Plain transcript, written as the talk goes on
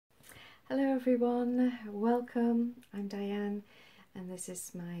Hello everyone, welcome. I'm Diane and this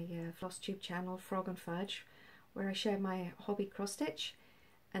is my floss tube channel Frog and Fudge, where I share my hobby cross stitch,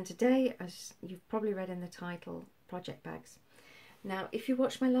 and today, as you've probably read in the title, project bags. Now if you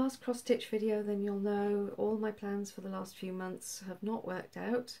watched my last cross stitch video, then you'll know all my plans for the last few months have not worked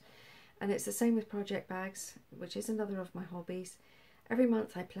out, and it's the same with project bags, which is another of my hobbies. Every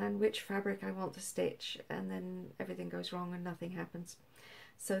month I plan which fabric I want to stitch and then everything goes wrong and nothing happens.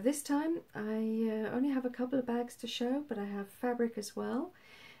 So this time I only have a couple of bags to show, but I have fabric as well,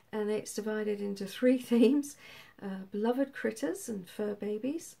 and it's divided into three themes: beloved critters and fur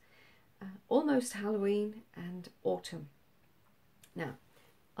babies, almost Halloween, and autumn. Now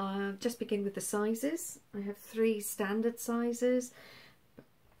I'll just begin with the sizes. I have three standard sizes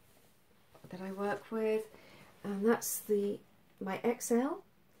that I work with, and that's my XL.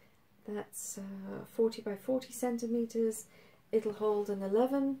 That's 40 by 40 centimeters. It'll hold an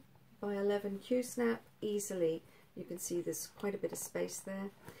 11 by 11 Q-snap easily. You can see there's quite a bit of space there.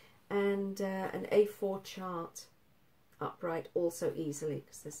 And an A4 chart upright also easily,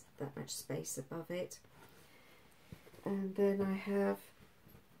 because there's that much space above it. And then I have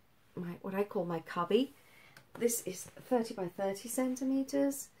what I call my cubby. This is 30 by 30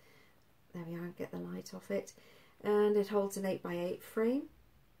 centimeters. There we are, I'll get the light off it. And it holds an 8 by 8 frame.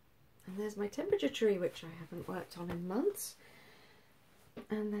 And there's my temperature tree, which I haven't worked on in months.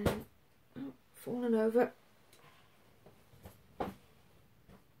 And then, fallen over. And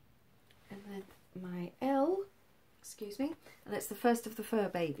then my L, excuse me, and it's the first of the fur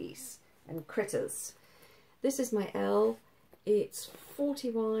babies and critters. This is my L. It's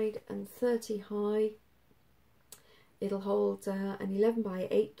 40 wide and 30 high. It'll hold an 11 by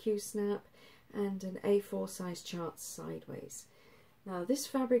 8 Q-snap and an A4 size chart sideways. Now this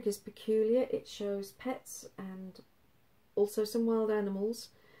fabric is peculiar. It shows pets and also some wild animals,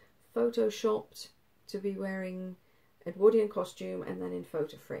 photoshopped to be wearing Edwardian costume and then in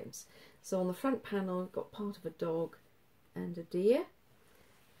photo frames. So on the front panel we've got part of a dog and a deer,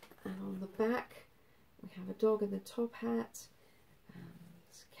 and on the back we have a dog in the top hat,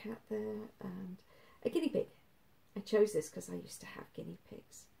 there's a cat there, and a guinea pig. I chose this because I used to have guinea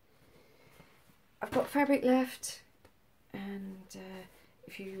pigs. I've got fabric left, and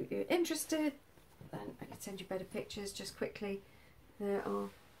if you're interested, and I can send you better pictures just quickly. There are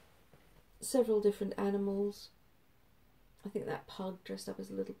several different animals. I think that pug dressed up as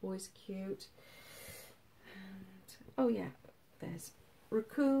a little boy is cute. And, oh yeah, there's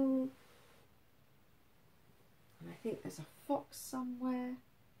raccoon. And I think there's a fox somewhere.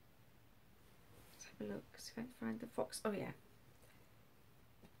 Let's have a look, see if I can find the fox. Oh yeah.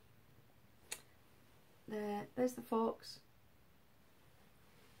 There's the fox.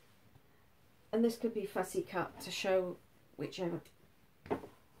 And this could be fussy cut to show whichever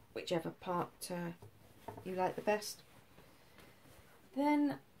part you like the best.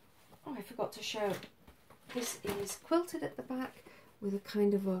 Then, oh, I forgot to show, this is quilted at the back with a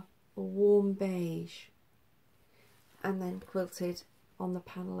kind of a warm beige, and then quilted on the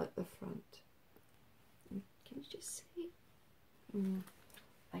panel at the front. Can you just see?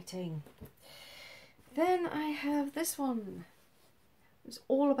 Lighting. Then I have this one. It's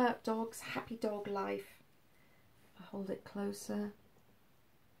all about dogs, happy dog life. I hold it closer.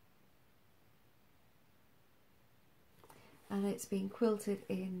 And it's been quilted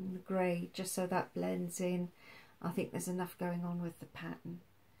in grey, just so that blends in. I think there's enough going on with the pattern.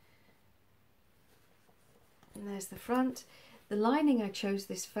 And there's the front. The lining, I chose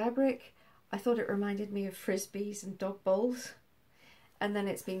this fabric. I thought it reminded me of frisbees and dog bowls. And then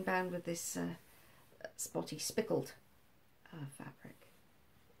it's been bound with this spotty spickled fabric.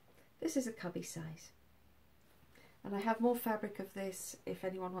 This is a cubby size, and I have more fabric of this if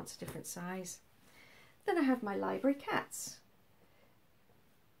anyone wants a different size. Then I have my library cats.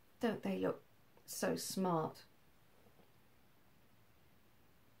 Don't they look so smart?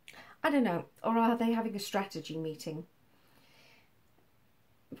 I don't know, or are they having a strategy meeting?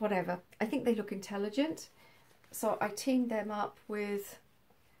 Whatever, I think they look intelligent, so I teamed them up with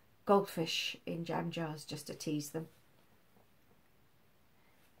goldfish in jam jars just to tease them.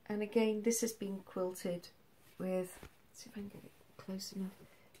 And again, this has been quilted with, let's see if I can get it close enough,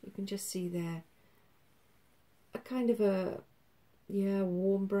 you can just see there, a kind of a, yeah,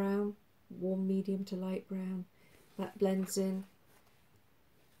 warm brown, warm medium to light brown. That blends in,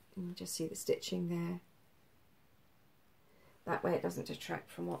 and you just see the stitching there. That way it doesn't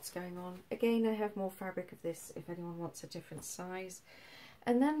detract from what's going on. Again, I have more fabric of this if anyone wants a different size.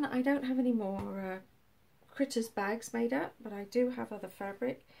 And then I don't have any more critters bags made up, but I do have other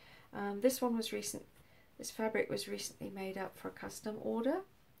fabric. This fabric was recently made up for a custom order,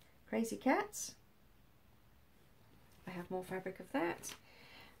 Crazy Cats. I have more fabric of that.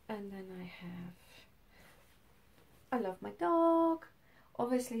 And then I love my dog.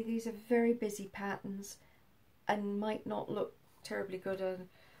 Obviously these are very busy patterns and might not look terribly good on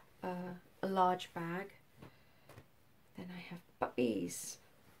a large bag. Then I have puppies.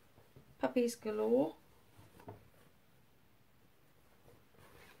 Puppies galore.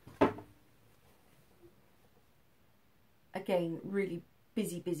 Again, really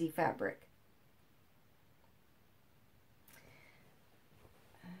busy fabric.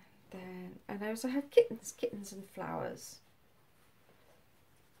 And I also have kittens and flowers.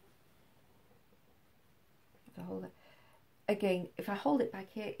 If I hold it, again, if I hold it back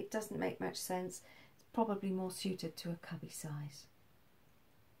here, it doesn't make much sense. It's probably more suited to a cubby size.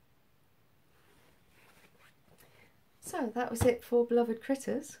 So that was it for Beloved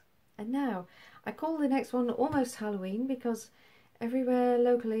Critters. And now I call the next one almost Halloween because everywhere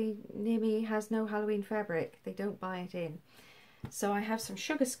locally near me has no Halloween fabric. They don't buy it in. So I have some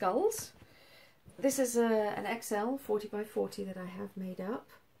sugar skulls. This is an XL 40 by 40 that I have made up.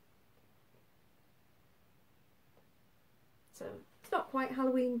 So it's not quite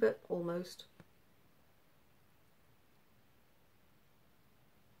Halloween, but almost.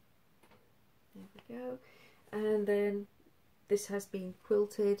 There we go. And then this has been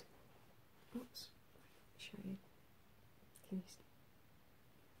quilted. Oops, show you. Can you?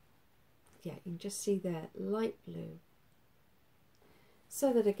 Yeah, you can just see there, light blue.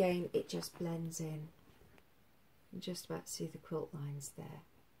 So that again, it just blends in. You can just about see the quilt lines there.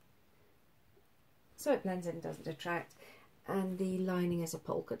 So it blends in, doesn't detract. And the lining is a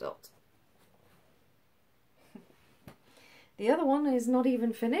polka dot. The other one is not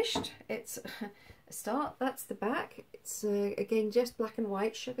even finished. It's a start. That's the back. It's again just black and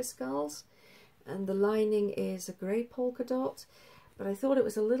white sugar skulls, and the lining is a grey polka dot. But I thought it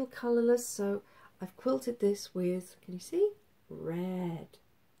was a little colourless, so I've quilted this with, can you see, red,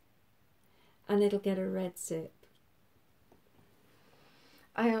 and it'll get a red zip.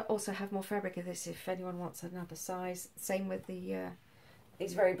 I also have more fabric of this if anyone wants another size. Same with the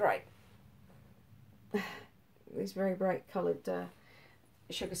these very bright coloured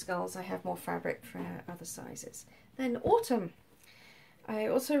sugar skulls. I have more fabric for other sizes. Then autumn. I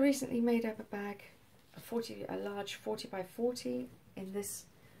also recently made up a bag, a large 40 by 40 in this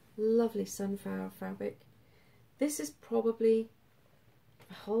lovely sunflower fabric. This is probably, if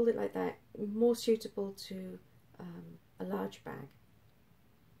I hold it like that, more suitable to a large bag.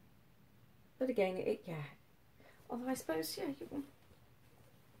 But again, yeah. Although I suppose, yeah,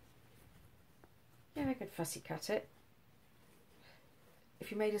 I could fussy cut it.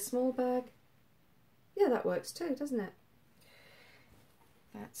 If you made a small bag, yeah, that works too, doesn't it?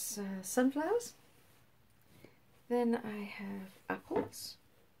 That's sunflowers. Then I have apples.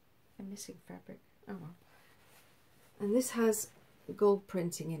 I'm missing fabric. Oh well. And this has gold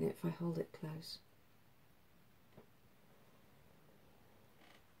printing in it if I hold it close.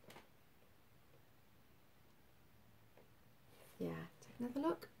 Yeah, take another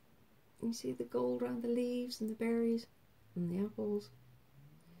look. You see the gold around the leaves and the berries and the apples.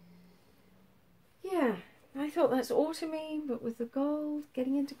 Yeah, I thought that's autumny, but with the gold,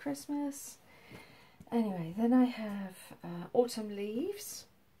 getting into Christmas. Anyway, then I have autumn leaves.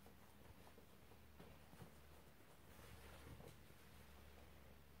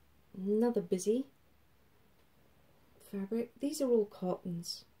 Another busy fabric. These are all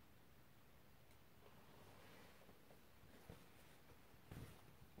cottons.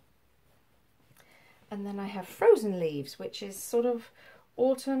 And then I have frozen leaves, which is sort of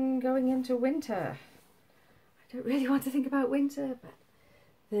autumn going into winter. I don't really want to think about winter, but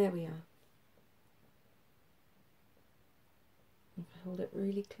there we are. If I hold it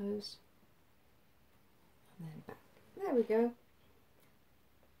really close, and then back. There we go.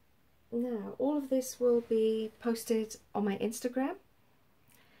 Now, all of this will be posted on my Instagram.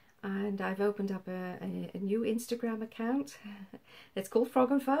 And I've opened up a new Instagram account. It's called Frog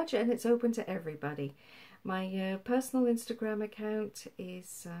and Fudge, and it's open to everybody. My personal Instagram account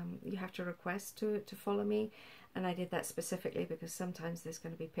is, you have to request to follow me, and I did that specifically because sometimes there's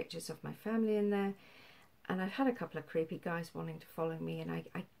going to be pictures of my family in there, and I've had a couple of creepy guys wanting to follow me, and I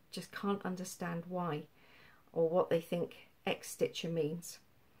just can't understand why or what they think xstitcher means.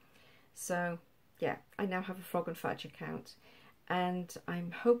 So yeah, I now have a Frog and Fudge account. And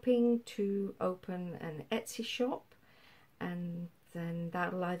I'm hoping to open an Etsy shop, and then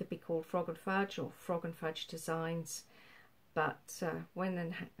that'll either be called Frog and Fudge or Frog and Fudge Designs. But when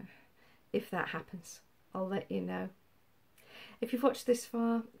and if that happens, I'll let you know. If you've watched this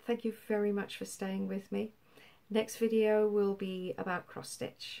far, thank you very much for staying with me. Next video will be about cross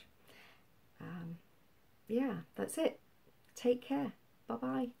stitch. yeah, that's it. Take care.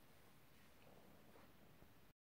 Bye-bye.